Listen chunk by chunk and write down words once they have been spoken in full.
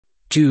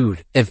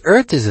Dude, if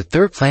Earth is the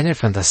third planet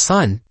from the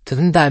sun,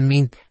 doesn't that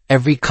mean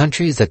every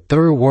country is a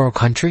third world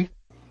country?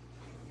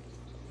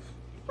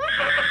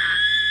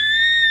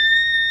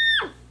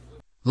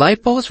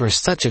 Light bulbs were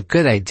such a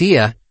good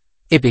idea,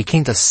 it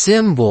became the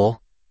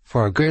symbol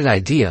for a good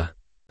idea.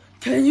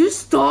 Can you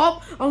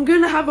stop? I'm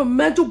gonna have a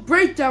mental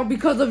breakdown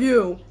because of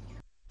you.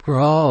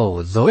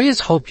 Bro,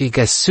 lawyers hope you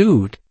get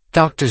sued.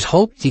 Doctors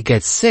hope you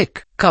get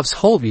sick. Cops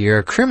hope you're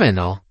a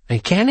criminal.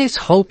 Mechanics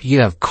hope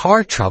you have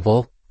car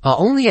trouble.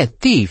 Only a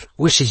thief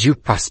wishes you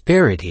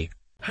prosperity.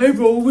 Hey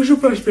bro, wish you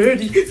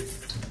prosperity.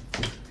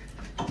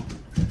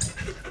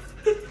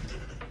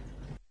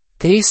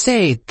 They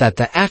say that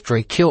the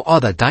asteroid killed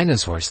all the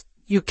dinosaurs.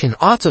 You can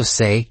also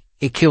say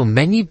it killed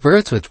many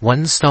birds with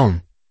one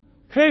stone.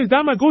 Hey, is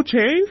that my gold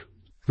chain?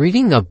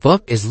 Reading a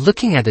book is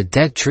looking at a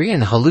dead tree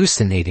and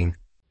hallucinating.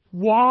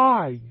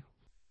 Why?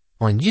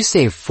 When you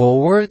say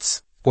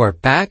forwards or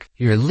back,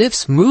 your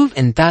lips move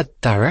in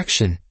that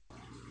direction.